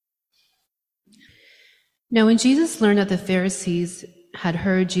Now when Jesus learned that the Pharisees had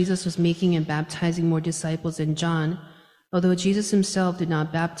heard Jesus was making and baptizing more disciples than John, although Jesus himself did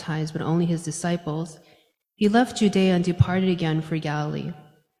not baptize but only his disciples, he left Judea and departed again for Galilee.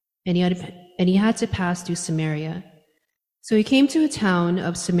 And he had to pass through Samaria. So he came to a town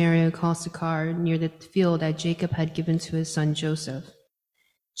of Samaria called Sychar, near the field that Jacob had given to his son Joseph.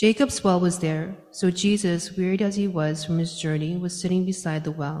 Jacob's well was there, so Jesus, wearied as he was from his journey, was sitting beside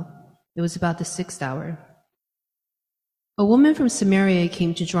the well. It was about the 6th hour. A woman from Samaria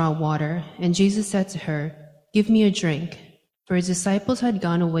came to draw water, and Jesus said to her, "Give me a drink," for his disciples had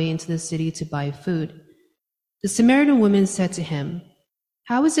gone away into the city to buy food. The Samaritan woman said to him,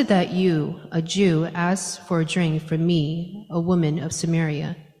 "How is it that you, a Jew, ask for a drink from me, a woman of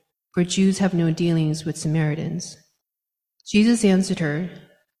Samaria? For Jews have no dealings with Samaritans." Jesus answered her,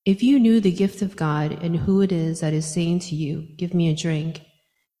 "If you knew the gift of God and who it is that is saying to you, 'Give me a drink,'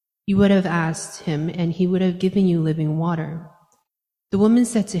 you would have asked him, and he would have given you living water." The woman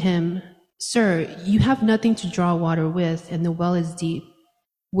said to him, "Sir, you have nothing to draw water with, and the well is deep.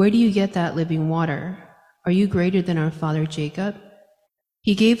 Where do you get that living water? Are you greater than our father Jacob?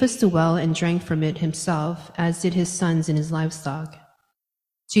 He gave us the well and drank from it himself, as did his sons and his livestock."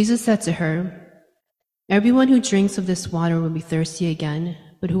 Jesus said to her, "Everyone who drinks of this water will be thirsty again,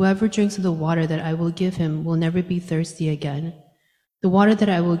 but whoever drinks of the water that I will give him will never be thirsty again. The water that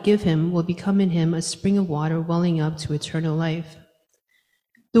I will give him will become in him a spring of water welling up to eternal life."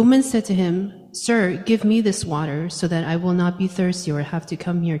 The woman said to him, "Sir, give me this water so that I will not be thirsty or have to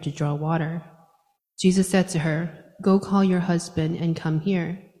come here to draw water." Jesus said to her, "Go call your husband and come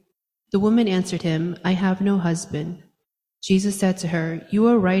here." The woman answered him, "I have no husband." Jesus said to her, "You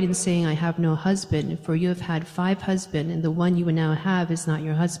are right in saying I have no husband, for you have had 5 husbands, and the one you now have is not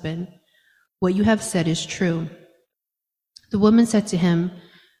your husband. What you have said is true." The woman said to him,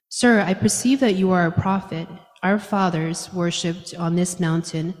 "Sir, I perceive that you are a prophet. Our fathers worshipped on this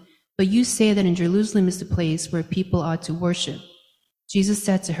mountain, but you say that in Jerusalem is the place where people ought to worship." Jesus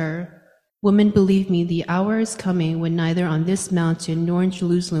said to her, "Woman, believe me, the hour is coming when neither on this mountain nor in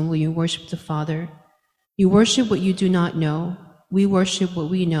Jerusalem will you worship the Father. You worship what you do not know. We worship what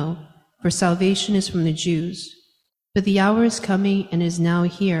we know, for salvation is from the Jews. But the hour is coming and is now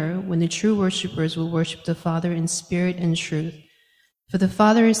here when the true worshippers will worship the Father in spirit and truth, for the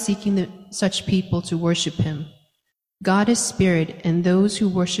Father is seeking such people to worship him. God is spirit, and those who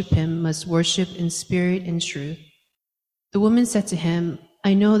worship him must worship in spirit and truth." The woman said to him,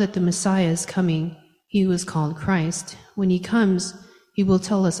 "I know that the Messiah is coming, he who is called Christ. When he comes, he will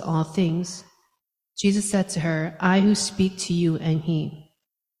tell us all things." Jesus said to her, "I who speak to you am he."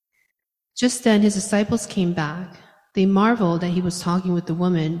 Just then his disciples came back. They marveled that he was talking with the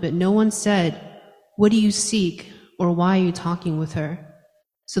woman, but no one said, "What do you seek?" or "Why are you talking with her?"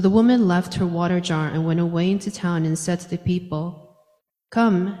 So the woman left her water jar and went away into town and said to the people,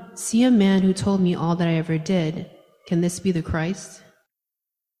 "Come, see a man who told me all that I ever did. Can this be the Christ?"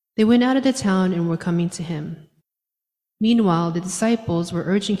 They went out of the town and were coming to him. Meanwhile, the disciples were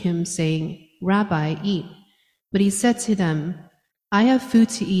urging him, saying, "Rabbi, eat." But he said to them, "I have food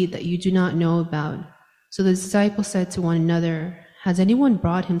to eat that you do not know about." So the disciples said to one another, "Has anyone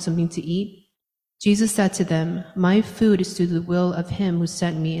brought him something to eat?" Jesus said to them, "My food is to do the will of him who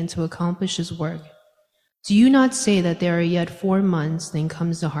sent me and to accomplish his work. Do you not say that there are yet 4 months, then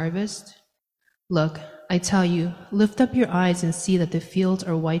comes the harvest? Look, I tell you, lift up your eyes and see that the fields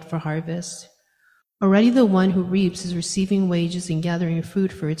are white for harvest. Already the one who reaps is receiving wages and gathering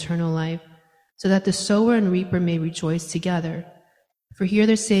fruit for eternal life, so that the sower and reaper may rejoice together. For here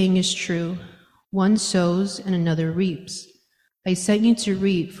the saying is true, one sows and another reaps. I sent you to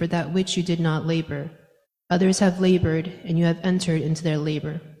reap for that which you did not labor. Others have labored, and you have entered into their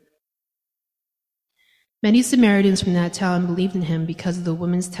labor." Many Samaritans from that town believed in him because of the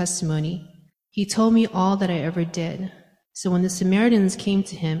woman's testimony. "He told me all that I ever did." So when the Samaritans came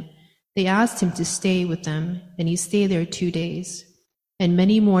to him, they asked him to stay with them, and he stayed there 2 days. And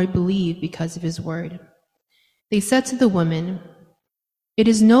many more believed because of his word. They said to the woman, "It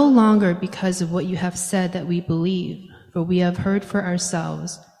is no longer because of what you have said that we believe, for we have heard for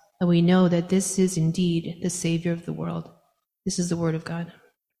ourselves, and we know that this is indeed the Savior of the world." This is the word of God.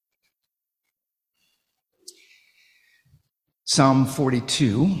 Psalm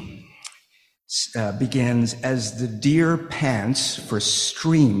 42 begins, "As the deer pants for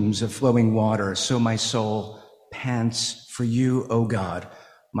streams of flowing water, so my soul pants for you, O God.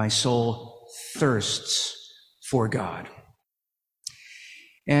 My soul thirsts for God."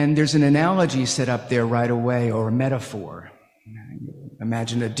 And there's an analogy set up there right away, or a metaphor.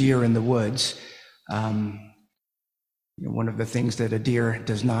 Imagine a deer in the woods. One of the things that a deer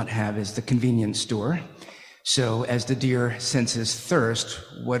does not have is the convenience store. So as the deer senses thirst,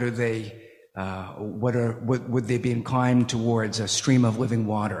 what would they be inclined towards? A stream of living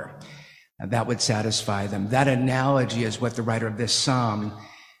water. That would satisfy them. That analogy is what the writer of this psalm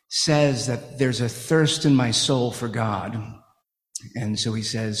says, that there's a thirst in my soul for God. And so he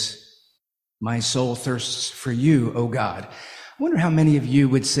says, my soul thirsts for you, O God. I wonder how many of you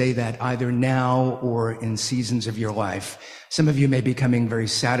would say that either now or in seasons of your life. Some of you may be becoming very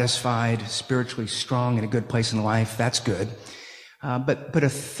satisfied, spiritually strong, in a good place in life. That's good. But a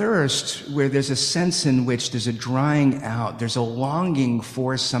thirst where there's a sense in which there's a drying out, there's a longing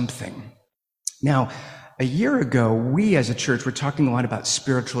for something. Now, a year ago, we as a church were talking a lot about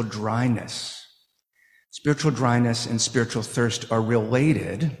spiritual dryness. Spiritual dryness and spiritual thirst are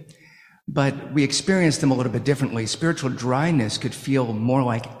related, but we experience them a little bit differently. Spiritual dryness could feel more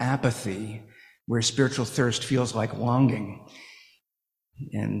like apathy, where spiritual thirst feels like longing.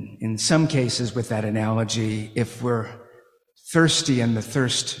 And in some cases, with that analogy, if we're thirsty and the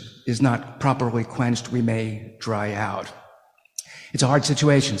thirst is not properly quenched, we may dry out. It's a hard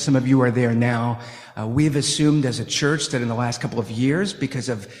situation. Some of you are there now. We've assumed as a church that in the last couple of years, because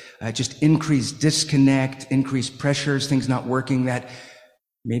of just increased disconnect, increased pressures, things not working, that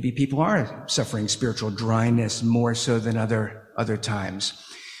maybe people are suffering spiritual dryness more so than other times.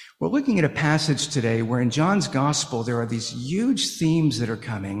 We're looking at a passage today where in John's gospel there are these huge themes that are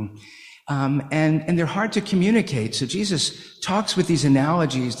coming, and they're hard to communicate. So Jesus talks with these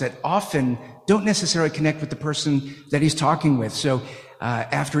analogies that often don't necessarily connect with the person that he's talking with. So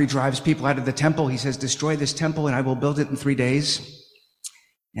after he drives people out of the temple, he says, destroy this temple and I will build it in 3 days.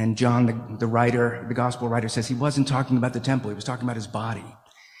 And John, the gospel writer, says he wasn't talking about the temple. He was talking about his body.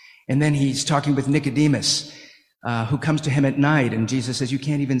 And then he's talking with Nicodemus, who comes to him at night. And Jesus says, you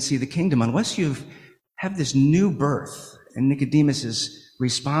can't even see the kingdom unless you have this new birth. And Nicodemus's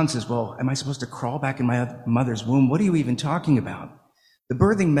response is, well, am I supposed to crawl back in my mother's womb? What are you even talking about? The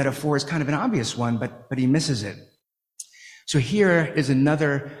birthing metaphor is kind of an obvious one, but he misses it. So here is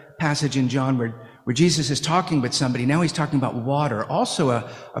another passage in John where Jesus is talking with somebody. Now he's talking about water. Also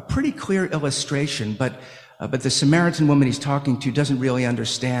a pretty clear illustration, but the Samaritan woman he's talking to doesn't really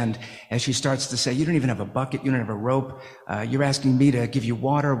understand as she starts to say, you don't even have a bucket, you don't have a rope, you're asking me to give you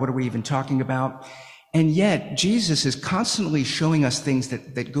water, what are we even talking about? And yet, Jesus is constantly showing us things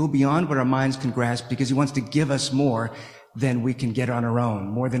that go beyond what our minds can grasp because he wants to give us more than we can get on our own,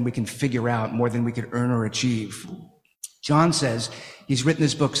 more than we can figure out, more than we could earn or achieve. John says he's written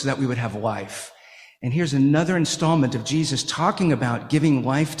this book so that we would have life. And here's another installment of Jesus talking about giving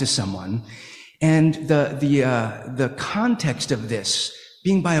life to someone. And the context of this,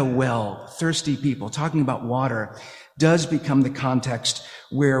 being by a well, thirsty people, talking about water, does become the context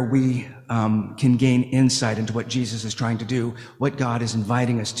where we can gain insight into what Jesus is trying to do, what God is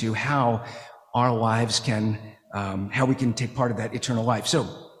inviting us to, how our lives can, how we can take part of that eternal life. So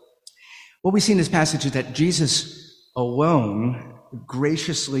what we see in this passage is that Jesus alone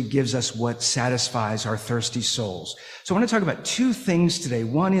graciously gives us what satisfies our thirsty souls. So I want to talk about two things today.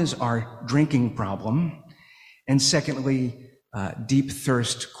 One is our drinking problem, and secondly, deep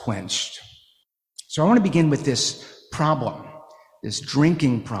thirst quenched. So I want to begin with this problem, this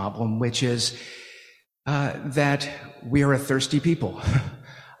drinking problem, which is that we are a thirsty people.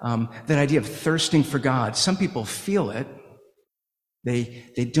 That idea of thirsting for God. Some people feel it.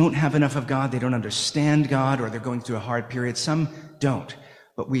 They don't have enough of God. They don't understand God, or they're going through a hard period. Some don't,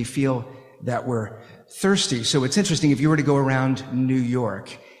 but we feel that we're thirsty. So it's interesting, if you were to go around New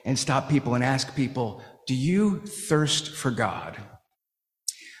York and stop people and ask people, do you thirst for God?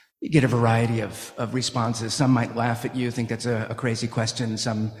 You get a variety of responses. Some might laugh at you, think that's a crazy question.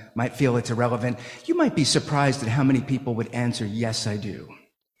 Some might feel it's irrelevant. You might be surprised at how many people would answer, yes, I do.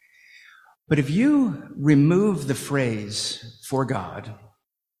 But if you remove the phrase for God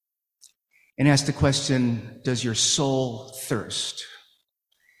and ask the question, does your soul thirst?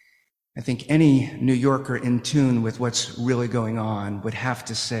 I think any New Yorker in tune with what's really going on would have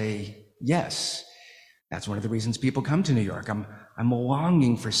to say yes. That's one of the reasons people come to New York. I'm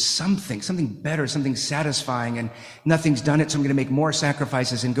longing for something better, something satisfying, and nothing's done it, so I'm going to make more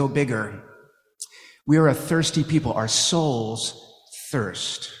sacrifices and go bigger. We are a thirsty people. Our souls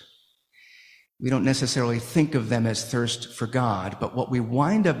thirst. We don't necessarily think of them as thirst for God, but what we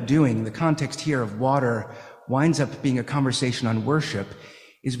wind up doing, the context here of water winds up being a conversation on worship,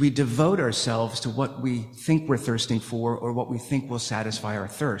 is we devote ourselves to what we think we're thirsting for or what we think will satisfy our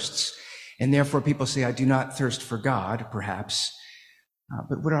thirsts. And therefore people say, I do not thirst for God, perhaps.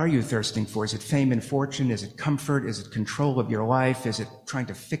 But what are you thirsting for? Is it fame and fortune? Is it comfort? Is it control of your life? Is it trying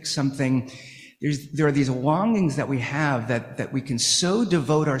to fix something? there are these longings that we have that we can so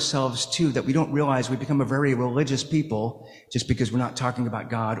devote ourselves to that we don't realize we become a very religious people just because we're not talking about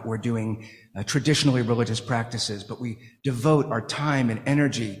God or doing traditionally religious practices, but we devote our time and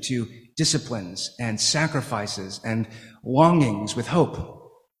energy to disciplines and sacrifices and longings with hope.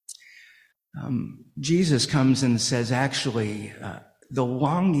 Jesus comes and says, actually, the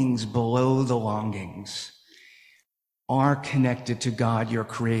longings below the longings are connected to God, your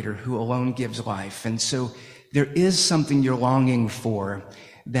creator, who alone gives life. And so there is something you're longing for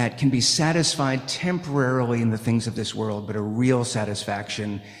that can be satisfied temporarily in the things of this world, but a real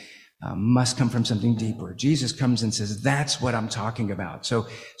satisfaction must come from something deeper. Jesus comes and says, that's what I'm talking about. So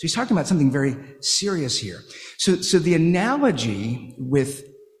he's talking about something very serious here. So the analogy with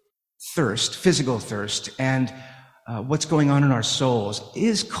thirst, physical thirst, and what's going on in our souls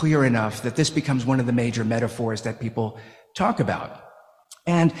is clear enough that this becomes one of the major metaphors that people talk about.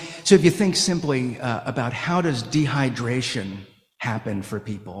 And so if you think simply about how does dehydration happen for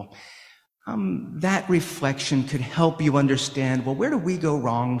people, that reflection could help you understand, well, where do we go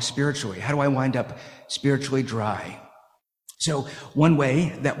wrong spiritually? How do I wind up spiritually dry? So one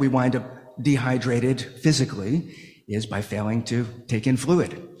way that we wind up dehydrated physically is by failing to take in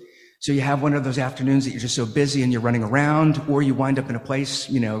fluid. So you have one of those afternoons that you're just so busy and you're running around, or you wind up in a place,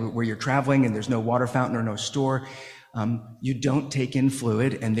 where you're traveling and there's no water fountain or no store. You don't take in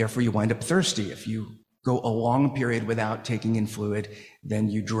fluid, and therefore you wind up thirsty. If you go a long period without taking in fluid, then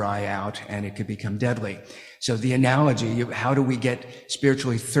you dry out and it could become deadly. So the analogy, how do we get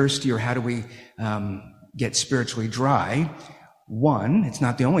spiritually thirsty, or how do we get spiritually dry? One, it's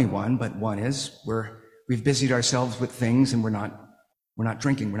not the only one, but one is we've busied ourselves with things and we're not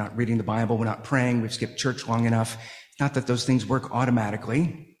drinking, we're not reading the Bible, we're not praying, we've skipped church long enough. Not that those things work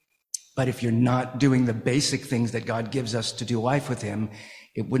automatically, but if you're not doing the basic things that God gives us to do life with him,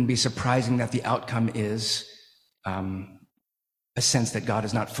 it wouldn't be surprising that the outcome is a sense that God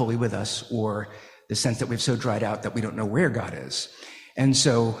is not fully with us, or the sense that we've so dried out that we don't know where God is. And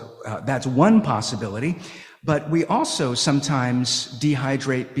so that's one possibility. But we also sometimes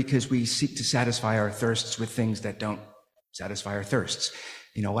dehydrate because we seek to satisfy our thirsts with things that don't satisfy our thirsts.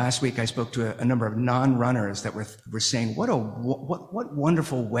 Last week I spoke to a number of non-runners that were saying, what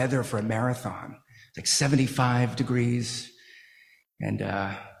wonderful weather for a marathon. It's like 75 degrees. And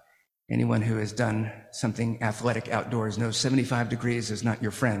anyone who has done something athletic outdoors knows 75 degrees is not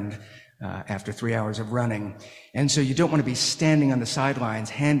your friend after 3 hours of running. And so you don't want to be standing on the sidelines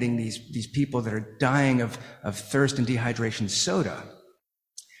handing these people that are dying of thirst and dehydration soda.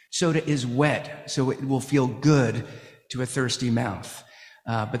 Soda is wet, so it will feel good to a thirsty mouth.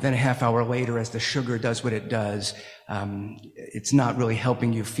 But then a half hour later, as the sugar does what it does, it's not really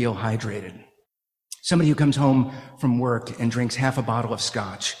helping you feel hydrated. Somebody who comes home from work and drinks half a bottle of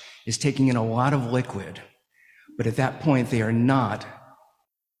scotch is taking in a lot of liquid, but at that point they are not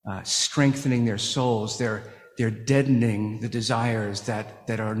strengthening their souls. They're deadening the desires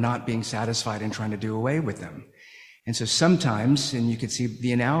that are not being satisfied and trying to do away with them. And so sometimes, and you can see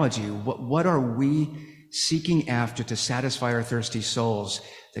the analogy, what are we seeking after to satisfy our thirsty souls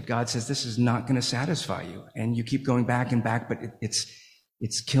that God says this is not going to satisfy you, and you keep going back and back, but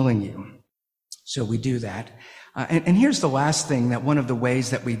it's killing you. So we do that. And here's the last thing, that one of the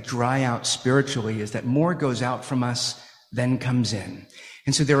ways that we dry out spiritually is that more goes out from us than comes in.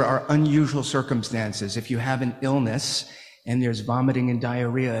 And so there are unusual circumstances. If you have an illness and there's vomiting and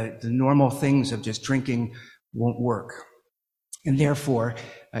diarrhea, the normal things of just drinking won't work. And therefore,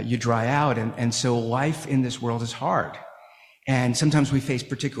 you dry out. And so life in this world is hard. And sometimes we face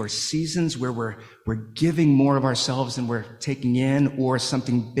particular seasons where we're giving more of ourselves than we're taking in, or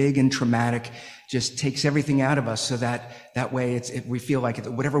something big and traumatic just takes everything out of us, so that way we feel like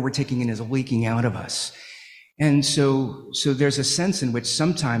whatever we're taking in is leaking out of us. And so there's a sense in which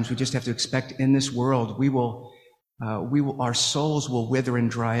sometimes we just have to expect in this world our souls will wither and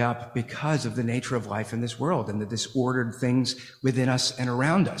dry up because of the nature of life in this world and the disordered things within us and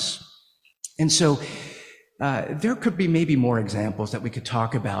around us. And so there could be maybe more examples that we could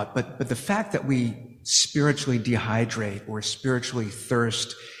talk about, but the fact that we spiritually dehydrate or spiritually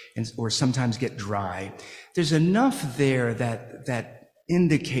thirst or sometimes get dry, there's enough there that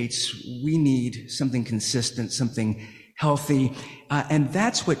indicates we need something consistent, something healthy, and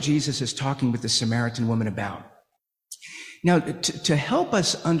that's what Jesus is talking with the Samaritan woman about. Now, to help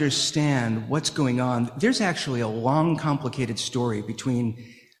us understand what's going on, there's actually a long, complicated story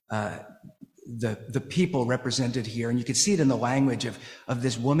between the people represented here, and you can see it in the language of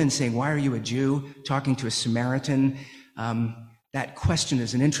this woman saying, "Why are you a Jew?" talking to a Samaritan. That question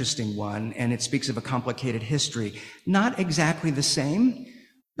is an interesting one, and it speaks of a complicated history. Not exactly the same,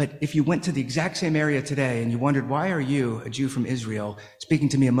 But if you went to the exact same area today and you wondered, why are you, a Jew from Israel, speaking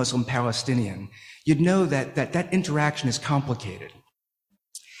to me, a Muslim Palestinian, you'd know that interaction is complicated.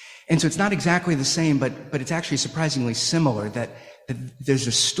 And so it's not exactly the same, but it's actually surprisingly similar, that there's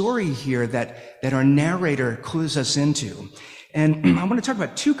a story here that our narrator clues us into. And I want to talk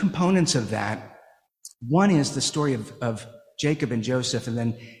about two components of that. One is the story of Jacob and Joseph,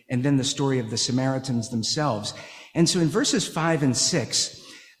 and then the story of the Samaritans themselves. And so in verses 5 and 6,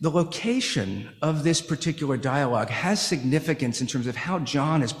 the location of this particular dialogue has significance in terms of how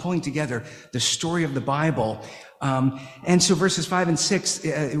John is pulling together the story of the Bible. And so verses 5 and 6,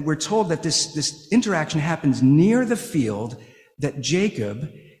 we're told that this interaction happens near the field that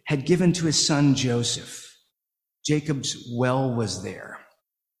Jacob had given to his son Joseph. Jacob's well was there.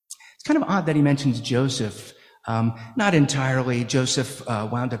 It's kind of odd that he mentions Joseph. Not entirely. Joseph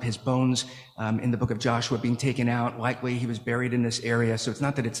wound up his bones in the book of Joshua being taken out. Likely he was buried in this area, so it's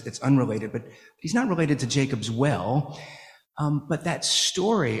not that it's unrelated, but he's not related to Jacob's well. But that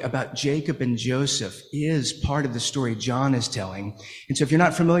story about Jacob and Joseph is part of the story John is telling. And so if you're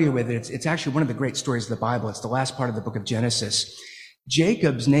not familiar with it, it's actually one of the great stories of the Bible. It's the last part of the book of Genesis.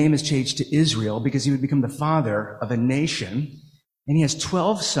 Jacob's name is changed to Israel because he would become the father of a nation. And he has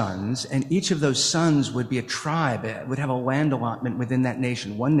 12 sons, and each of those sons would be a tribe, would have a land allotment within that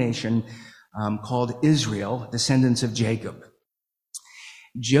nation, one nation called Israel, descendants of Jacob.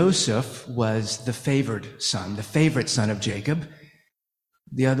 Joseph was the favorite son of Jacob.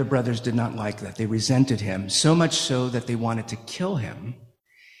 The other brothers did not like that. They resented him, so much so that they wanted to kill him.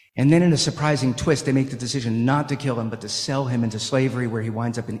 And then in a surprising twist, they make the decision not to kill him, but to sell him into slavery, where he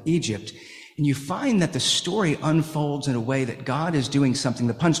winds up in Egypt. And you find that the story unfolds in a way that God is doing something.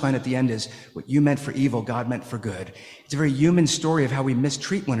 The punchline at the end is, what you meant for evil, God meant for good. It's a very human story of how we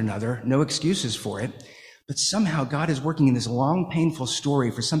mistreat one another. No excuses for it. But somehow God is working in this long, painful story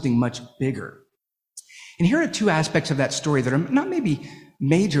for something much bigger. And here are two aspects of that story that are not maybe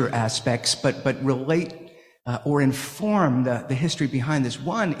major aspects, but relate or inform the history behind this.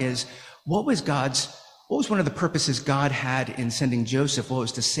 One is, what was one of the purposes God had in sending Joseph? Well, it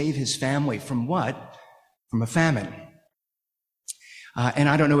was to save his family from what? From a famine. And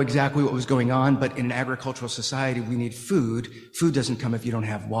I don't know exactly what was going on, but in an agricultural society, we need food. Food doesn't come if you don't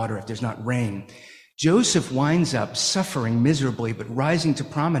have water, if there's not rain. Joseph winds up suffering miserably, but rising to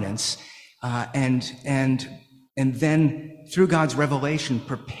prominence, and then through God's revelation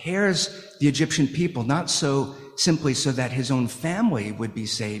prepares the Egyptian people, not so simply so that his own family would be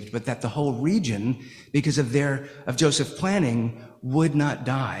saved, but that the whole region, because of Joseph's planning, would not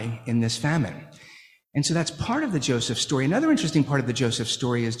die in this famine. And so that's part of the Joseph story. Another interesting part of the Joseph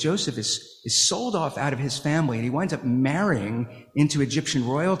story is Joseph is sold off out of his family, and he winds up marrying into Egyptian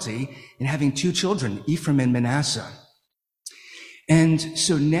royalty and having two children, Ephraim and Manasseh. And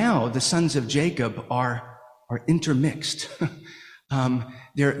so now the sons of Jacob are intermixed.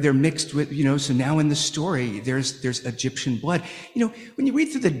 They're mixed with, so now in the story, there's Egyptian blood. When you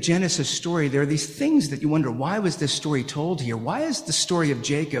read through the Genesis story, there are these things that you wonder, why was this story told here? Why is the story of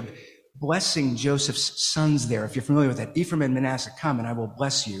Jacob blessing Joseph's sons there? If you're familiar with that, Ephraim and Manasseh, come and I will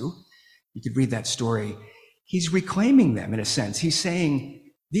bless you. You could read that story. He's reclaiming them in a sense. He's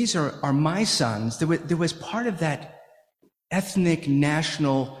saying, these are my sons. There was part of that ethnic,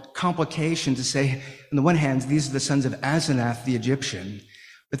 national complication to say, on the one hand, these are the sons of Asenath, the Egyptian,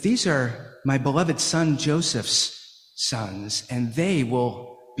 but these are my beloved son Joseph's sons, and they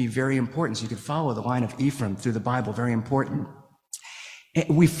will be very important. So you could follow the line of Ephraim through the Bible, very important.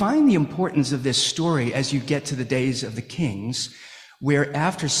 We find the importance of this story as you get to the days of the kings, where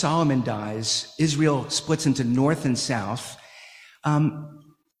after Solomon dies, Israel splits into north and south.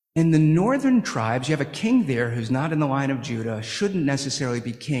 In the northern tribes, you have a king there who's not in the line of Judah, shouldn't necessarily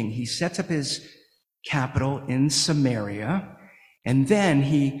be king. He sets up his capital in Samaria, and then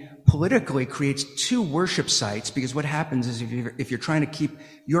he politically creates two worship sites, because what happens is if you're trying to keep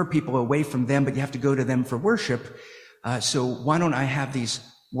your people away from them, but you have to go to them for worship, so why don't I have these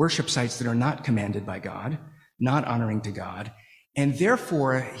worship sites that are not commanded by God, not honoring to God? And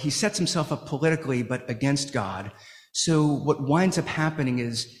therefore, he sets himself up politically, but against God. So what winds up happening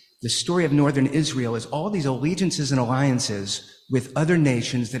is the story of northern Israel is all these allegiances and alliances with other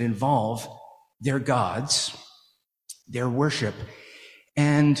nations that involve their gods, their worship,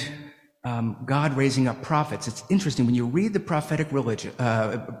 and God raising up prophets. It's interesting, when you read the prophetic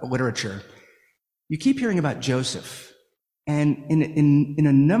literature, you keep hearing about Joseph. And in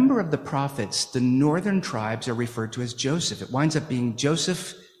a number of the prophets, the northern tribes are referred to as Joseph. It winds up being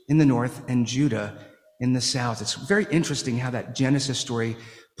Joseph in the north and Judah in the south. It's very interesting how that Genesis story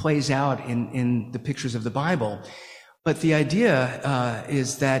plays out in the pictures of the Bible. But the idea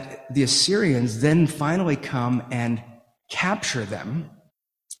is that the Assyrians then finally come and capture them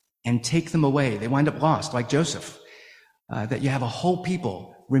and take them away. They wind up lost, like Joseph, that you have a whole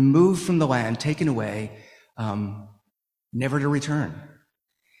people removed from the land, taken away, never to return.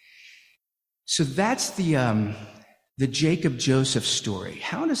 So that's the Jacob-Joseph story.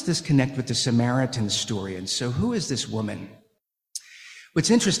 How does this connect with the Samaritan story? And so who is this woman? What's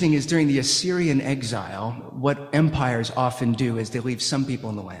interesting is during the Assyrian exile, what empires often do is they leave some people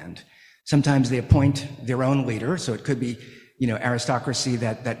in the land. Sometimes they appoint their own leader, so it could be, aristocracy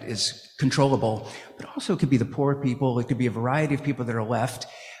that is controllable, but also it could be the poor people, it could be a variety of people that are left,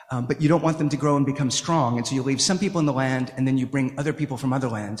 but you don't want them to grow and become strong, and so you leave some people in the land, and then you bring other people from other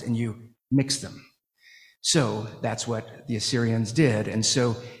lands, and you mix them. So that's what the Assyrians did, and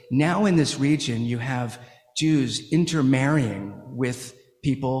so now in this region, you have Jews intermarrying with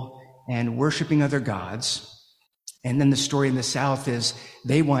people and worshiping other gods. And then the story in the south is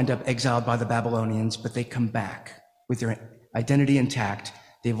they wind up exiled by the Babylonians, but they come back with their identity intact.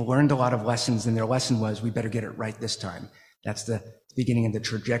 They've learned a lot of lessons, and their lesson was, we better get it right this time. That's the beginning of the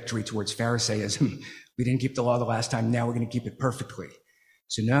trajectory towards Pharisaism. We didn't keep the law the last time, now we're going to keep it perfectly.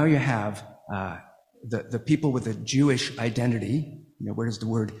 So now you have the people with a Jewish identity. Where does the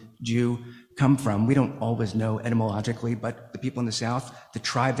word Jew come from? We don't always know etymologically, but the people in the south, the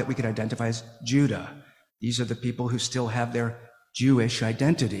tribe that we could identify as Judah, these are the people who still have their Jewish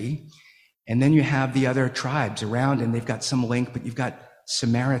identity. And then you have the other tribes around, and they've got some link, but you've got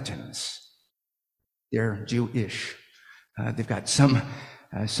Samaritans. They're Jewish. They've got some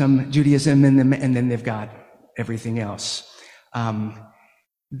Judaism in them, and then they've got everything else.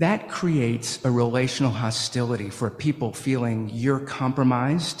 That creates a relational hostility for people feeling you're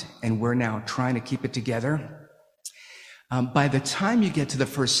compromised and we're now trying to keep it together. By the time you get to the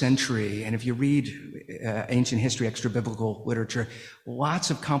first century, and if you read ancient history, extra-biblical literature,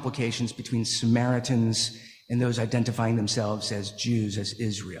 lots of complications between Samaritans and those identifying themselves as Jews, as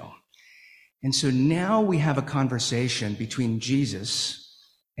Israel. And so now we have a conversation between Jesus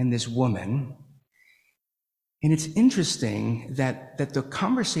and this woman. And it's interesting that the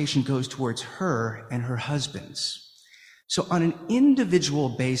conversation goes towards her and her husbands. So on an individual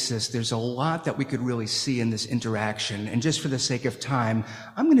basis, there's a lot that we could really see in this interaction. And just for the sake of time,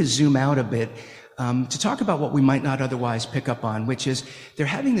 I'm going to zoom out a bit to talk about what we might not otherwise pick up on, which is they're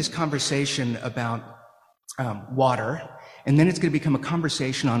having this conversation about water, and then it's going to become a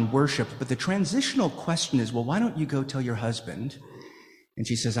conversation on worship. But the transitional question is, well, why don't you go tell your husband? And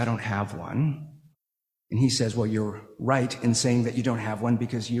she says, I don't have one. And he says, well, you're right in saying that you don't have one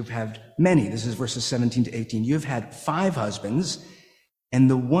because you've had many. This is verses 17 to 18. You've had 5 husbands, and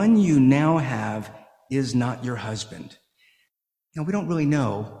the one you now have is not your husband. Now, we don't really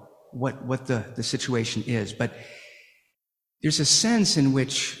know what the situation is, but there's a sense in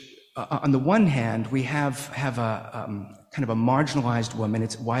which, on the one hand, we have a kind of a marginalized woman.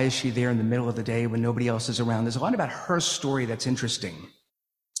 It's why is she there in the middle of the day when nobody else is around? There's a lot about her story that's interesting.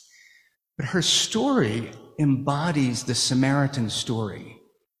 But her story embodies the Samaritan story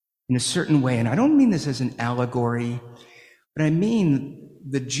in a certain way. And I don't mean this as an allegory, but I mean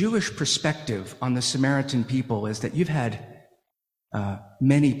the Jewish perspective on the Samaritan people is that you've had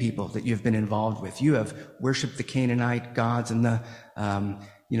many people that you've been involved with. You have worshiped the Canaanite gods and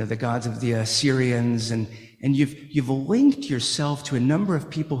the gods of the Assyrians, and you've linked yourself to a number of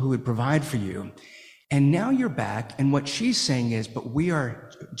people who would provide for you. And now you're back, and what she's saying is, but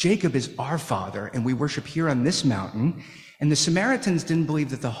Jacob is our father, and we worship here on this mountain. And the Samaritans didn't believe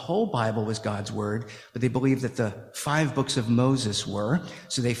that the whole Bible was God's word, but they believed that the 5 books of Moses were,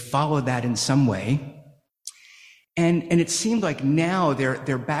 so they followed that in some way. And it seemed like now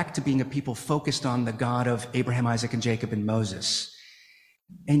they're back to being a people focused on the God of Abraham, Isaac, and Jacob and Moses.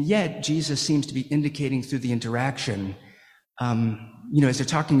 And yet, Jesus seems to be indicating through the interaction, as they're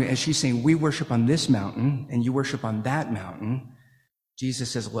talking, as she's saying, we worship on this mountain and you worship on that mountain. Jesus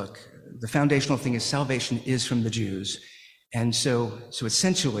says, look, the foundational thing is salvation is from the Jews. And so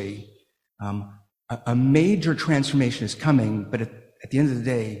essentially, a major transformation is coming, but at the end of the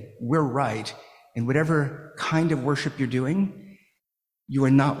day, we're right. In whatever kind of worship you're doing, you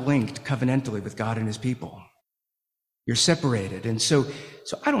are not linked covenantally with God and his people. You're separated. And so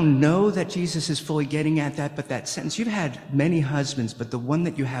I don't know that Jesus is fully getting at that, but that sentence, you've had many husbands, but the one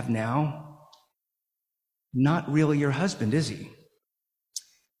that you have now, not really your husband, is he?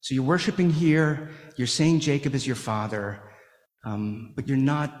 So you're worshiping here, you're saying Jacob is your father, but you're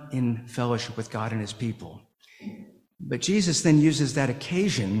not in fellowship with God and his people. But Jesus then uses that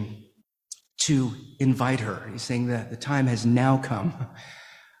occasion to invite her. He's saying that the time has now come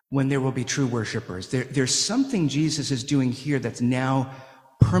when there will be true worshipers. There's something Jesus is doing here that's now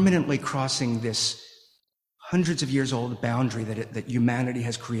permanently crossing this hundreds of years old boundary that humanity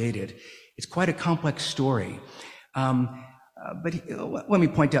has created. It's quite a complex story. But let me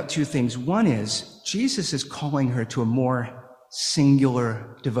point out two things. One is Jesus is calling her to a more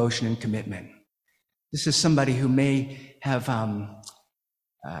singular devotion and commitment. This is somebody who may have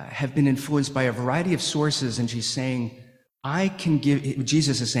been influenced by a variety of sources, and she's saying,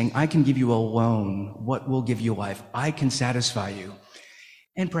 Jesus is saying, I can give you alone what will give you life. I can satisfy you.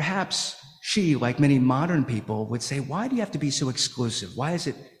 And perhaps she, like many modern people, would say, why do you have to be so exclusive? Why is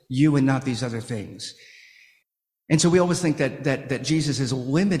it you and not these other things? And so we always think that Jesus is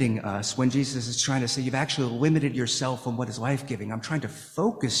limiting us when Jesus is trying to say, you've actually limited yourself on what is life-giving. I'm trying to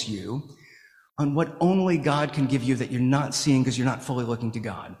focus you on what only God can give you that you're not seeing because you're not fully looking to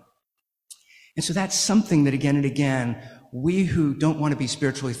God. And so that's something that again and again, we who don't want to be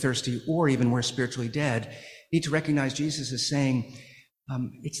spiritually thirsty or even we're spiritually dead need to recognize Jesus is saying,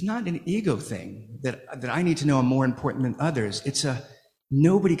 it's not an ego thing that I need to know I'm more important than others. It's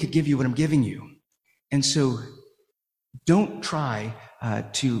nobody could give you what I'm giving you. And so don't try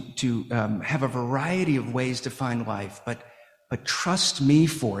to have a variety of ways to find life, but trust me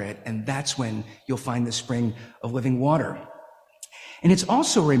for it, and that's when you'll find the spring of living water. And it's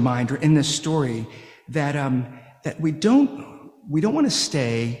also a reminder in this story that we don't want to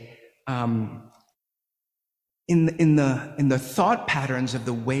stay in the thought patterns of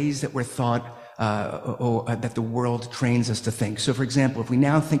the ways that we're thought that the world trains us to think. So, for example, if we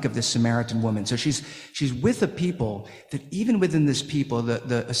now think of this Samaritan woman, so she's with a people that even within this people,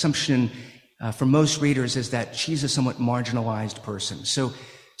 the assumption for most readers is that she's a somewhat marginalized person. So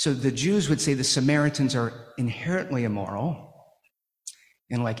the Jews would say the Samaritans are inherently immoral.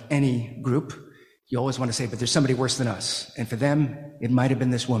 And like any group, you always want to say, but there's somebody worse than us. And for them, it might have been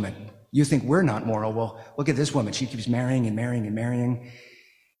this woman. You think we're not moral. Well, look at this woman. She keeps marrying and marrying and marrying.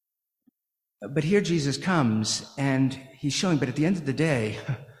 But here Jesus comes and he's showing, but at the end of the day,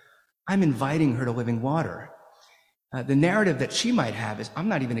 I'm inviting her to living water. The narrative that she might have is, I'm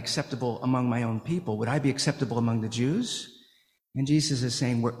not even acceptable among my own people. Would I be acceptable among the Jews? And Jesus is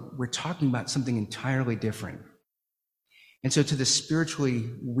saying, we're talking about something entirely different. And so to the spiritually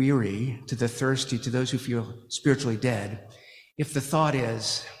weary, to the thirsty, to those who feel spiritually dead, if the thought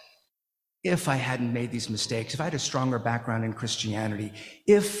is, if I hadn't made these mistakes, if I had a stronger background in Christianity,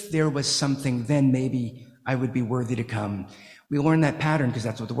 if there was something, then maybe I would be worthy to come. We learn that pattern because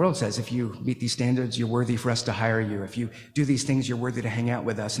that's what the world says. If you meet these standards, you're worthy for us to hire you. If you do these things, you're worthy to hang out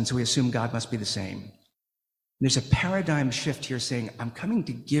with us. And so we assume God must be the same. There's a paradigm shift here saying, I'm coming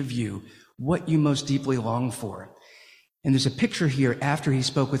to give you what you most deeply long for. And there's a picture here after he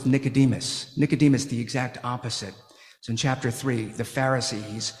spoke with Nicodemus. Nicodemus, the exact opposite. So in chapter 3, the Pharisee,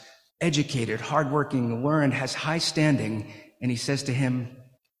 he's educated, hardworking, learned, has high standing, and he says to him,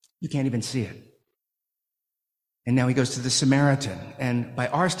 you can't even see it. And now he goes to the Samaritan, and by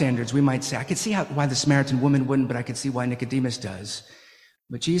our standards, we might say, I could see why the Samaritan woman wouldn't, but I could see why Nicodemus does.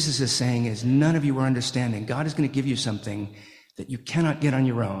 What Jesus is saying is, none of you are understanding. God is going to give you something that you cannot get on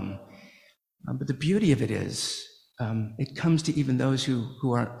your own. But the beauty of it is, it comes to even those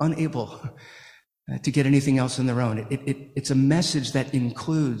who are unable to get anything else on their own. It's a message that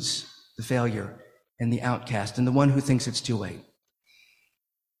includes the failure and the outcast and the one who thinks it's too late.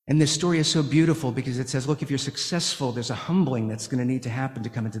 And this story is so beautiful because it says, look, if you're successful, there's a humbling that's going to need to happen to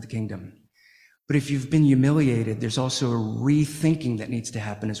come into the kingdom. But if you've been humiliated, there's also a rethinking that needs to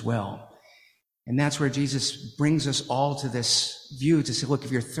happen as well. And that's where Jesus brings us all to this view to say, look,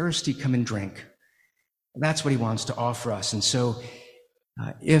 if you're thirsty, come and drink. That's what he wants to offer us. And so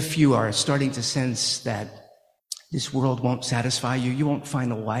if you are starting to sense that this world won't satisfy you, you won't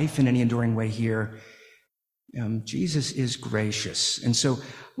find a life in any enduring way here, Jesus is gracious. And so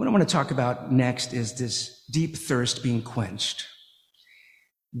what I want to talk about next is this deep thirst being quenched.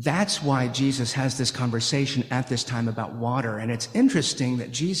 That's why Jesus has this conversation at this time about water. And it's interesting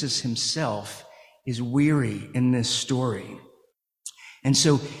that Jesus himself is weary in this story. And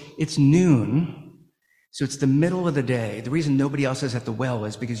so it's noon. So it's the middle of the day. The reason nobody else is at the well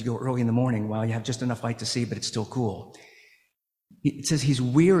is because you go early in the morning while you have just enough light to see, but it's still cool. It says he's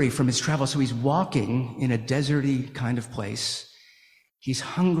weary from his travel, so he's walking in a deserty kind of place. He's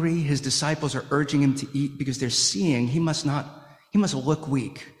hungry. His disciples are urging him to eat because they're seeing he must look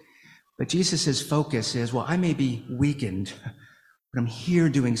weak. But Jesus' focus is, well, I may be weakened, but I'm here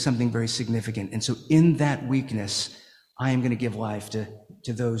doing something very significant. And so in that weakness, I am going to give life to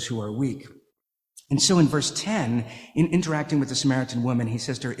those who are weak. And so in verse 10, in interacting with the Samaritan woman, he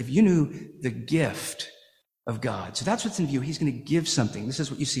says to her, if you knew the gift of God. So that's what's in view. He's going to give something. This is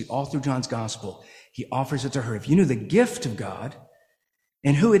what you see all through John's gospel. He offers it to her. If you knew the gift of God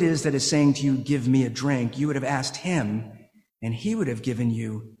and who it is that is saying to you, give me a drink, you would have asked him, and he would have given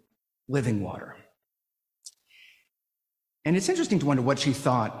you living water. And it's interesting to wonder what she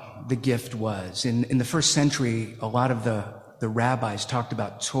thought the gift was. In the first century, a lot of the rabbis talked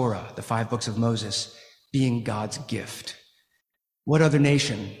about Torah, the 5 books of Moses, being God's gift. What other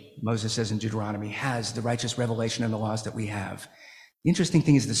nation, Moses says in Deuteronomy, has the righteous revelation and the laws that we have? The interesting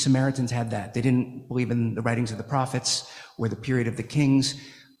thing is the Samaritans had that. They didn't believe in the writings of the prophets or the period of the kings,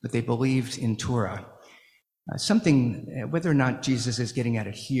 but they believed in Torah. Whether or not Jesus is getting at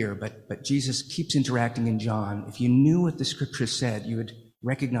it here, but Jesus keeps interacting in John. If you knew what the scriptures said, you would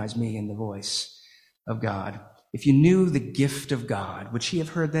recognize me in the voice of God. If you knew the gift of God, would she have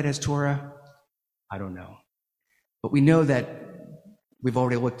heard that as Torah? I don't know. But we know that we've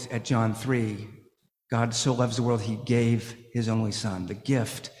already looked at John 3. God so loves the world, he gave his only son. The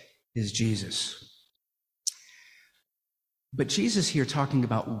gift is Jesus. But Jesus here talking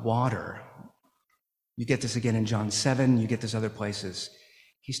about water, you get this again in John 7, you get this other places.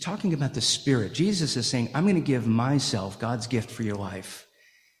 He's talking about the Spirit. Jesus is saying, I'm going to give myself, God's gift for your life,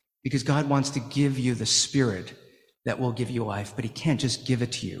 because God wants to give you the Spirit that will give you life, but he can't just give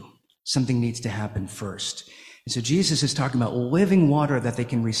it to you. Something needs to happen first. And so Jesus is talking about living water that they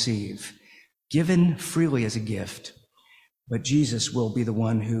can receive, given freely as a gift, but Jesus will be the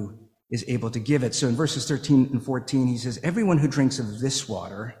one who is able to give it. So in verses 13 and 14, he says, everyone who drinks of this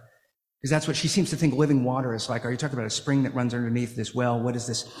water, because that's what she seems to think living water is like. Are you talking about a spring that runs underneath this well? What is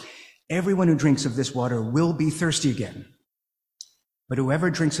this? Everyone who drinks of this water will be thirsty again. But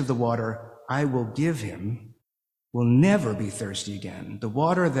whoever drinks of the water I will give him will never be thirsty again. The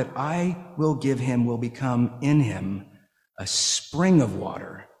water that I will give him will become in him a spring of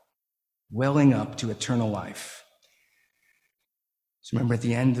water welling up to eternal life. So remember at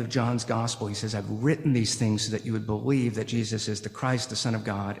the end of John's gospel, he says, I've written these things so that you would believe that Jesus is the Christ, the Son of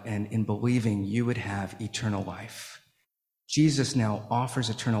God, and in believing you would have eternal life. Jesus now offers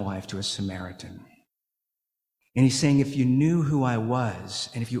eternal life to a Samaritan. And he's saying, if you knew who I was,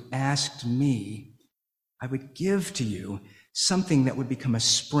 and if you asked me, I would give to you something that would become a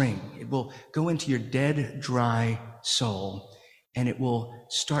spring. It will go into your dead, dry soul, and it will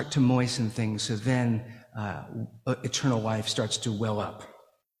start to moisten things so then eternal life starts to well up.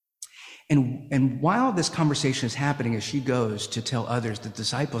 And while this conversation is happening, as she goes to tell others, the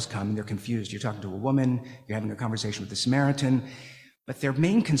disciples come and they're confused. You're talking to a woman, you're having a conversation with the Samaritan, but their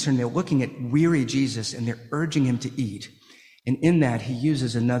main concern, they're looking at weary Jesus and they're urging him to eat. And in that, he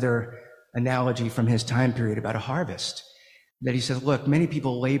uses another analogy from his time period about a harvest. That he says, look, many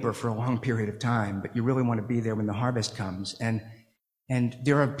people labor for a long period of time, but you really want to be there when the harvest comes. And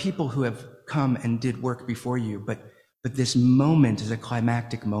there are people who have come and did work before you, but this moment is a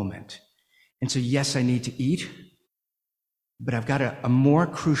climactic moment. And so, yes, I need to eat, but I've got a more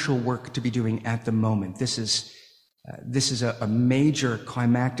crucial work to be doing at the moment. This is a major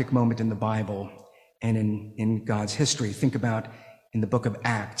climactic moment in the Bible and in God's history. Think about in the book of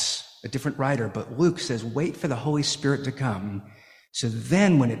Acts, a different writer, but Luke says, wait for the Holy Spirit to come. So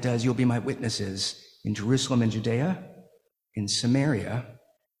then when it does, you'll be my witnesses in Jerusalem and Judea, in Samaria,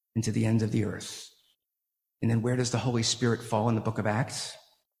 and to the ends of the earth. And then where does the Holy Spirit fall in the book of Acts?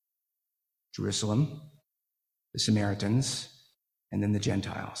 Jerusalem, the Samaritans, and then the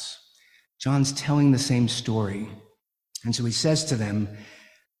Gentiles. John's telling the same story. And so he says to them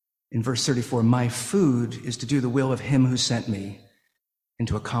in verse 34, my food is to do the will of him who sent me and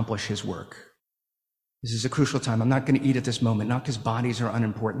to accomplish his work. This is a crucial time. I'm not going to eat at this moment, not because bodies are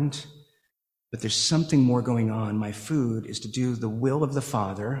unimportant, but there's something more going on. My food is to do the will of the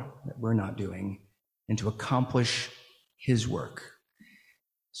Father that we're not doing and to accomplish his work.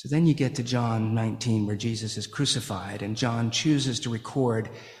 So then you get to John 19 where Jesus is crucified and John chooses to record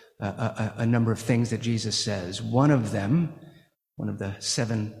a number of things that Jesus says. One of them, one of the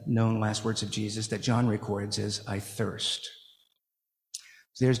 7 known last words of Jesus that John records is, I thirst.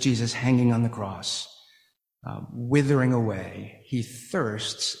 So there's Jesus hanging on the cross. Withering away. He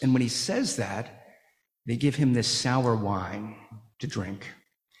thirsts. And when he says that, they give him this sour wine to drink.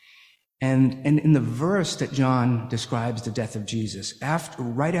 And in the verse that John describes the death of Jesus,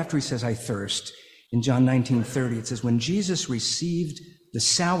 right after he says, I thirst, in John 19:30, it says, when Jesus received the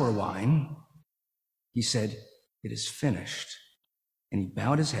sour wine, he said, it is finished. And he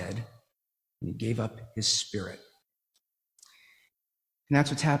bowed his head and he gave up his spirit. And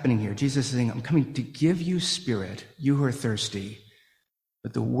that's what's happening here. Jesus is saying, I'm coming to give you spirit, you who are thirsty,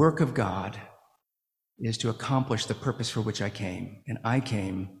 but the work of God is to accomplish the purpose for which I came. And I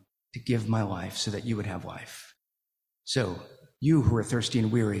came to give my life so that you would have life. So you who are thirsty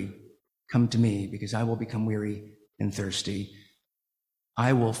and weary, come to me, because I will become weary and thirsty.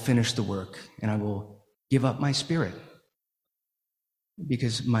 I will finish the work, and I will give up my Spirit,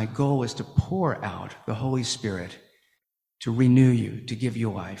 because my goal is to pour out the Holy Spirit to renew you, to give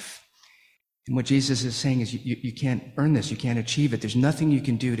you life. And what Jesus is saying is you can't earn this. You can't achieve it. There's nothing you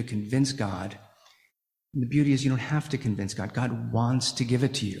can do to convince God. And the beauty is you don't have to convince God. God wants to give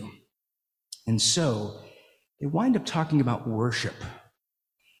it to you. And so they wind up talking about worship.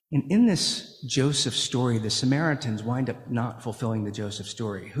 And in this Joseph story, the Samaritans wind up not fulfilling the Joseph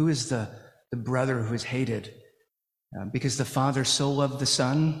story. Who is the brother who is hated? Because the father so loved the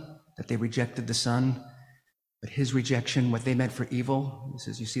son that they rejected the son. But his rejection, what they meant for evil, this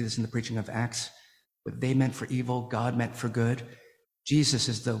is, you see this in the preaching of Acts, what they meant for evil, God meant for good. Jesus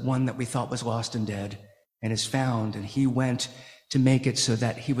is the one that we thought was lost and dead and is found, and he went to make it so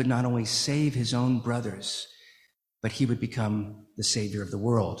that he would not only save his own brothers, but he would become the Savior of the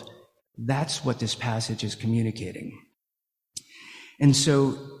world. That's what this passage is communicating. And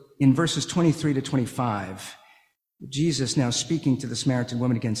so in verses 23 to 25, Jesus, now speaking to the Samaritan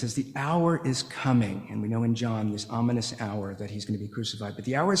woman again, says, the hour is coming. And we know in John this ominous hour that he's going to be crucified. But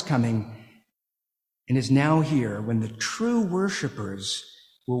the hour is coming and is now here when the true worshipers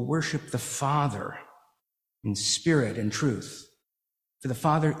will worship the Father in spirit and truth. For the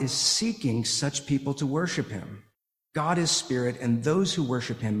Father is seeking such people to worship him. God is spirit, and those who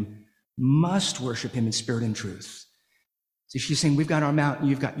worship him must worship him in spirit and truth. So she's saying, we've got our mountain,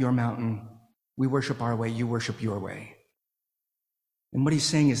 you've got your mountain. We worship our way, you worship your way. And what he's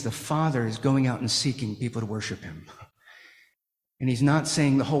saying is the Father is going out and seeking people to worship him. And he's not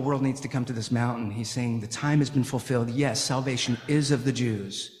saying the whole world needs to come to this mountain. He's saying the time has been fulfilled. Yes, salvation is of the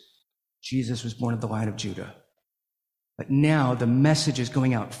Jews. Jesus was born of the line of Judah. But now the message is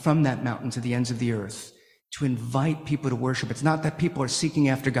going out from that mountain to the ends of the earth to invite people to worship. It's not that people are seeking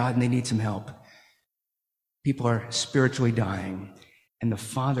after God and they need some help. People are spiritually dying. And the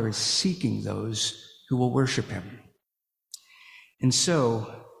Father is seeking those who will worship him. And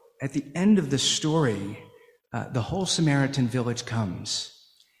so, at the end of the story, the whole Samaritan village comes.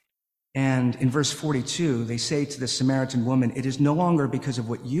 And in verse 42, they say to the Samaritan woman, it is no longer because of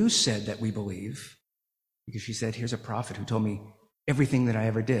what you said that we believe. Because she said, here's a prophet who told me everything that I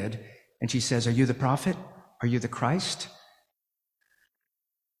ever did. And she says, are you the prophet? Are you the Christ?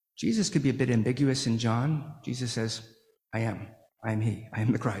 Jesus could be a bit ambiguous in John. Jesus says, I am. I am he. I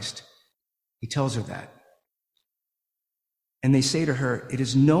am the Christ. He tells her that. And they say to her, it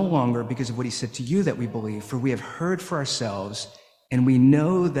is no longer because of what he said to you that we believe, for we have heard for ourselves, and we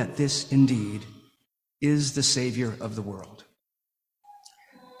know that this indeed is the Savior of the world.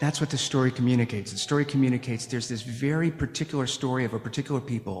 That's what the story communicates. The story communicates there's this very particular story of a particular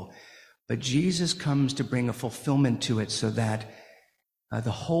people, but Jesus comes to bring a fulfillment to it so that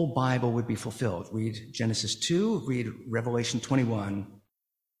the whole Bible would be fulfilled. Read Genesis 2, read Revelation 21,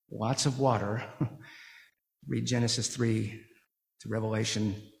 lots of water. Read Genesis 3 to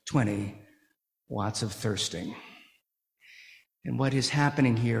Revelation 20, lots of thirsting. And what is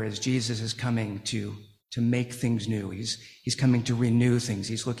happening here is Jesus is coming to make things new. He's coming to renew things.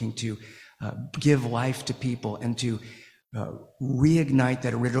 He's looking to give life to people and to reignite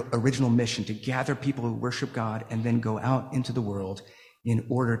that original mission, to gather people who worship God and then go out into the world in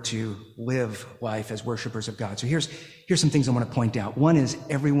order to live life as worshipers of God. So here's some things I want to point out. One is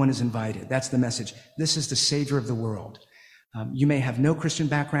everyone is invited. That's the message. This is the Savior of the world. You may have no Christian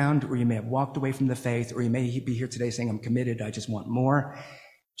background, or you may have walked away from the faith, or you may be here today saying, I'm committed, I just want more.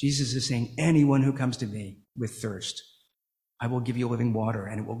 Jesus is saying, anyone who comes to me with thirst, I will give you living water,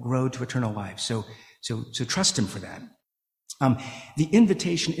 and it will grow to eternal life. So trust him for that. The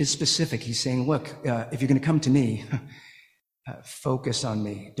invitation is specific. He's saying, look, if you're going to come to me, focus on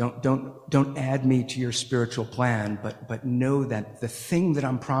me. Don't add me to your spiritual plan, but know that the thing that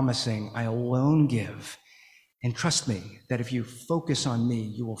I'm promising, I alone give. And trust me that if you focus on me,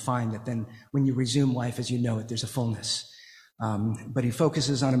 you will find that then when you resume life as you know it, there's a fullness. But he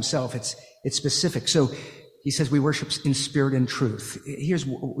focuses on himself. It's specific. So he says we worship in spirit and truth. Here's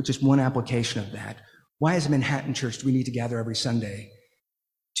just one application of that. Why as a Manhattan church do we need to gather every Sunday?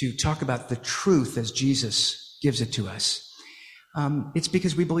 To talk about the truth as Jesus gives it to us. It's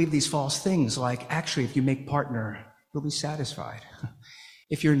because we believe these false things like, actually, if you make partner, you'll be satisfied.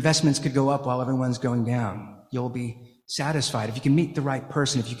 If your investments could go up while everyone's going down, you'll be satisfied. If you can meet the right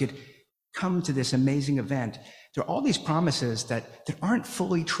person, if you could come to this amazing event, there are all these promises that aren't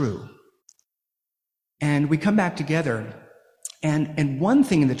fully true. And we come back together, and one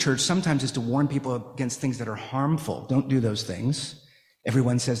thing in the church sometimes is to warn people against things that are harmful. Don't do those things.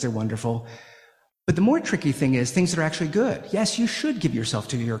 Everyone says they're wonderful. But the more tricky thing is things that are actually good. Yes, you should give yourself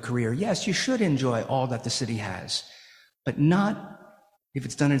to your career. Yes, you should enjoy all that the city has, but not if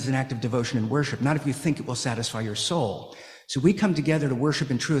it's done as an act of devotion and worship, not if you think it will satisfy your soul. So we come together to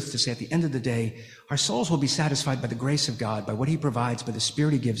worship in truth, to say at the end of the day, our souls will be satisfied by the grace of God, by what he provides, by the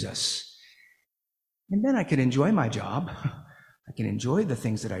Spirit he gives us. And then I can enjoy my job. I can enjoy the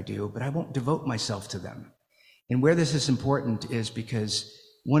things that I do, but I won't devote myself to them. And where this is important is because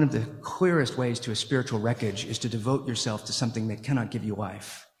one of the clearest ways to a spiritual wreckage is to devote yourself to something that cannot give you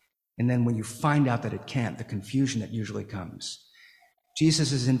life. And then when you find out that it can't, the confusion that usually comes.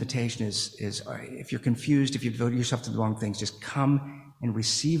 Jesus' invitation is if you're confused, if you devote yourself to the wrong things, just come and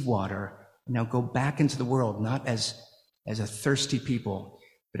receive water. And now go back into the world, not as a thirsty people,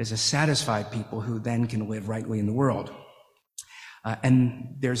 but as a satisfied people who then can live rightly in the world.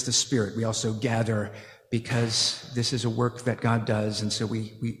 And there's the Spirit. We also gather because this is a work that God does. And so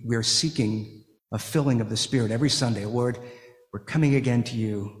we're seeking a filling of the Spirit every Sunday. Lord, we're coming again to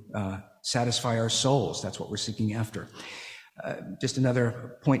you, satisfy our souls. That's what we're seeking after. Just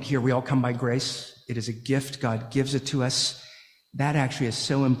another point here. We all come by grace. It is a gift. God gives it to us. That actually is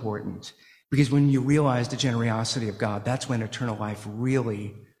so important because when you realize the generosity of God, that's when eternal life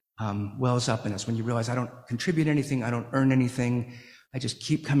really wells up in us. When you realize I don't contribute anything, I don't earn anything, I just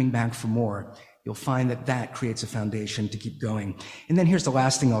keep coming back for more. You'll find that that creates a foundation to keep going. And then here's the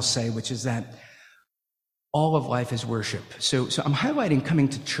last thing I'll say, which is that all of life is worship. So I'm highlighting coming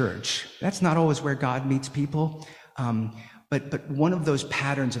to church. That's not always where God meets people. But one of those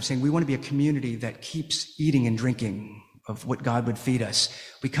patterns of saying we want to be a community that keeps eating and drinking of what God would feed us.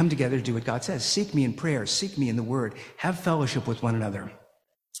 We come together to do what God says. Seek me in prayer. Seek me in the word. Have fellowship with one another.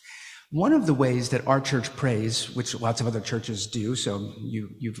 One of the ways that our church prays, which lots of other churches do, so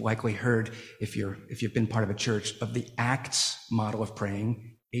you've likely heard if you've been part of a church, of the ACTS model of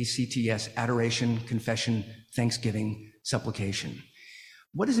praying, ACTS, adoration, confession, thanksgiving, supplication.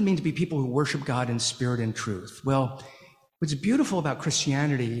 What does it mean to be people who worship God in spirit and truth? Well, what's beautiful about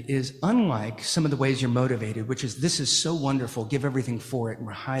Christianity is unlike some of the ways you're motivated, which is this is so wonderful, give everything for it, and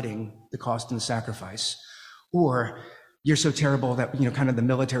we're hiding the cost and the sacrifice. Or you're so terrible that, kind of the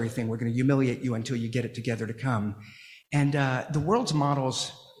military thing, we're going to humiliate you until you get it together to come. And the world's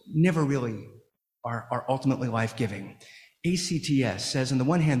models never really are ultimately life-giving. ACTS says, on the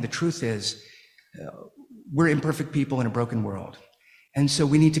one hand, the truth is we're imperfect people in a broken world. And so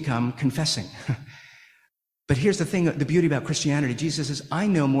we need to come confessing. But here's the thing, the beauty about Christianity. Jesus says, I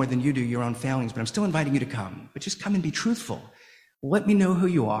know more than you do your own failings, but I'm still inviting you to come. But just come and be truthful. Let me know who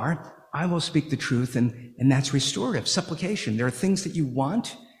you are. I will speak the truth, and that's restorative. Supplication. There are things that you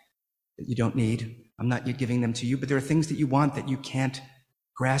want that you don't need. I'm not yet giving them to you, but there are things that you want that you can't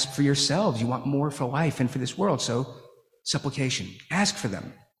grasp for yourselves. You want more for life and for this world. So supplication. Ask for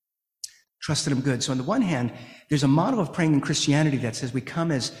them. Trust that I'm good. So on the one hand, there's a model of praying in Christianity that says we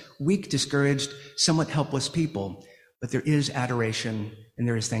come as weak, discouraged, somewhat helpless people, but there is adoration and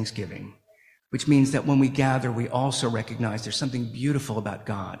there is thanksgiving, which means that when we gather, we also recognize there's something beautiful about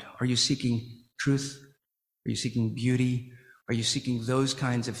God. Are you seeking truth? Are you seeking beauty? Are you seeking those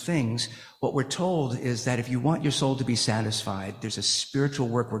kinds of things? What we're told is that if you want your soul to be satisfied, there's a spiritual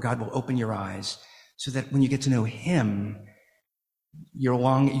work where God will open your eyes so that when you get to know him,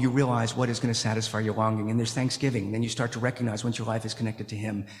 you realize what is going to satisfy your longing, and there's thanksgiving. Then you start to recognize once your life is connected to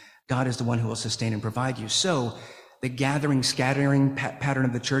him, God is the one who will sustain and provide you. So the gathering, scattering pattern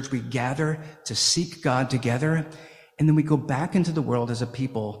of the church, we gather to seek God together, and then we go back into the world as a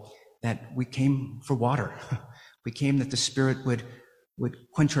people that we came for water. We came that the Spirit would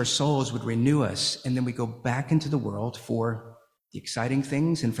quench our souls, would renew us, and then we go back into the world for the exciting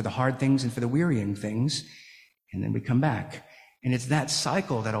things and for the hard things and for the wearying things, and then we come back. And it's that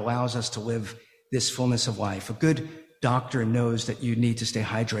cycle that allows us to live this fullness of life. A good doctor knows that you need to stay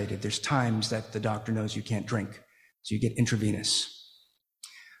hydrated. There's times that the doctor knows you can't drink, so you get intravenous.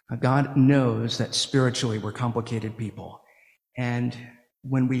 God knows that spiritually we're complicated people. And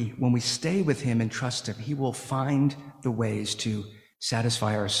when we stay with him and trust him, he will find the ways to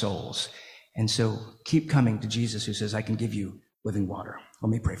satisfy our souls. And so keep coming to Jesus, who says, I can give you living water.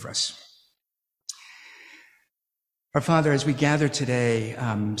 Let me pray for us. Our Father, as we gather today,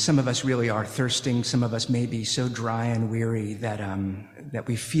 some of us really are thirsting. Some of us may be so dry and weary that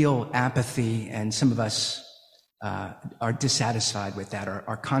we feel apathy, and some of us are dissatisfied with that.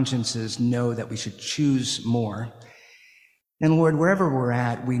 Our consciences know that we should choose more. And Lord, wherever we're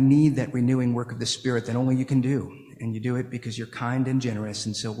at, we need that renewing work of the Spirit that only you can do. And you do it because you're kind and generous.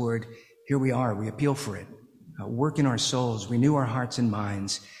 And so, Lord, here we are. We appeal for it. Work in our souls, renew our hearts and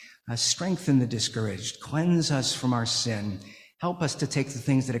minds. Strengthen the discouraged, cleanse us from our sin, Help us to take the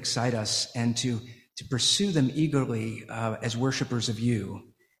things that excite us and to pursue them eagerly as worshipers of you,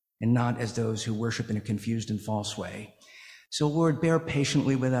 and not as those who worship in a confused and false way. So, Lord, bear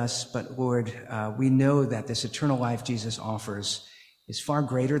patiently with us, but Lord, we know that this eternal life Jesus offers is far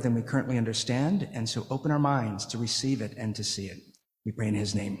greater than we currently understand, and so open our minds to receive it and to see it. We pray in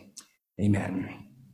his name. Amen.